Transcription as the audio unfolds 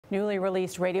Newly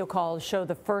released radio calls show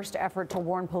the first effort to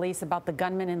warn police about the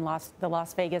gunman in the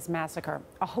Las Vegas massacre.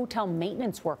 A hotel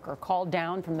maintenance worker called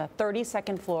down from the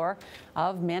 32nd floor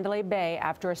of Mandalay Bay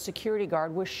after a security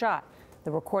guard was shot.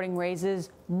 The recording raises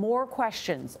more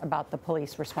questions about the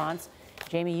police response.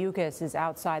 Jamie Yuccas is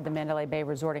outside the Mandalay Bay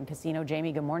Resort and Casino.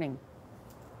 Jamie, good morning.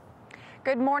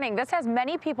 Good morning. This has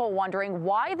many people wondering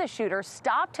why the shooter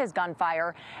stopped his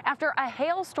gunfire after a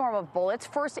hailstorm of bullets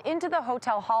first into the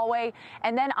hotel hallway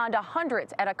and then onto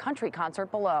hundreds at a country concert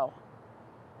below.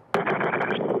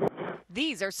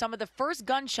 These are some of the first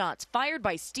gunshots fired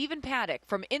by Stephen Paddock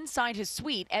from inside his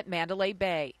suite at Mandalay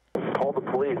Bay. Call the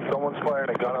police. Someone's firing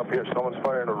a gun up here. Someone's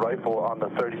firing a rifle on the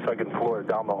 32nd floor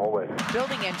down the hallway.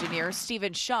 Building engineer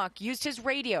Stephen Schuck used his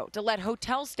radio to let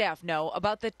hotel staff know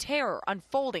about the terror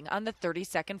unfolding on the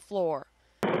 32nd floor.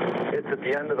 It's at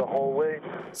the end of the hallway.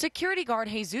 Security guard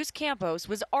Jesus Campos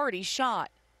was already shot.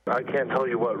 I can't tell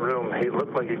you what room. He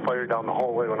looked like he fired down the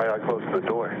hallway when I got close to the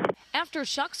door. After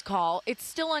Schuck's call, it's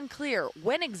still unclear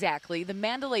when exactly the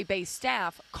Mandalay Bay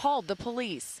staff called the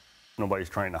police. Nobody's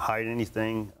trying to hide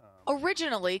anything.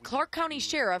 Originally, Clark County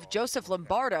Sheriff Joseph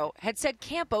Lombardo had said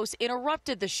Campos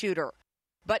interrupted the shooter.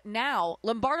 But now,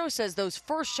 Lombardo says those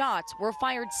first shots were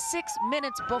fired 6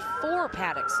 minutes before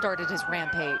Paddock started his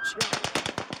rampage.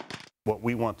 What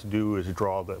we want to do is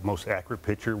draw the most accurate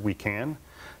picture we can.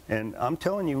 And I'm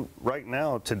telling you right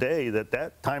now, today,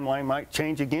 that timeline might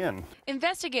change again.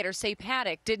 Investigators say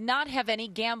Paddock did not have any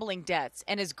gambling debts,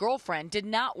 and his girlfriend did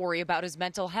not worry about his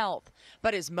mental health.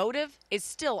 But his motive is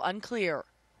still unclear.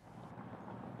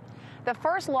 The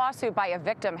first lawsuit by a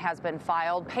victim has been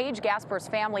filed. Paige Gasper's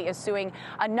family is suing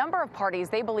a number of parties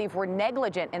they believe were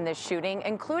negligent in this shooting,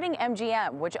 including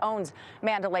MGM, which owns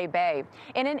Mandalay Bay.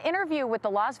 In an interview with the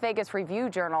Las Vegas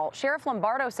Review-Journal, Sheriff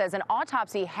Lombardo says an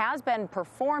autopsy has been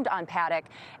performed on Paddock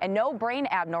and no brain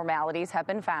abnormalities have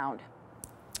been found.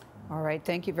 All right.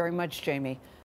 Thank you very much, Jamie.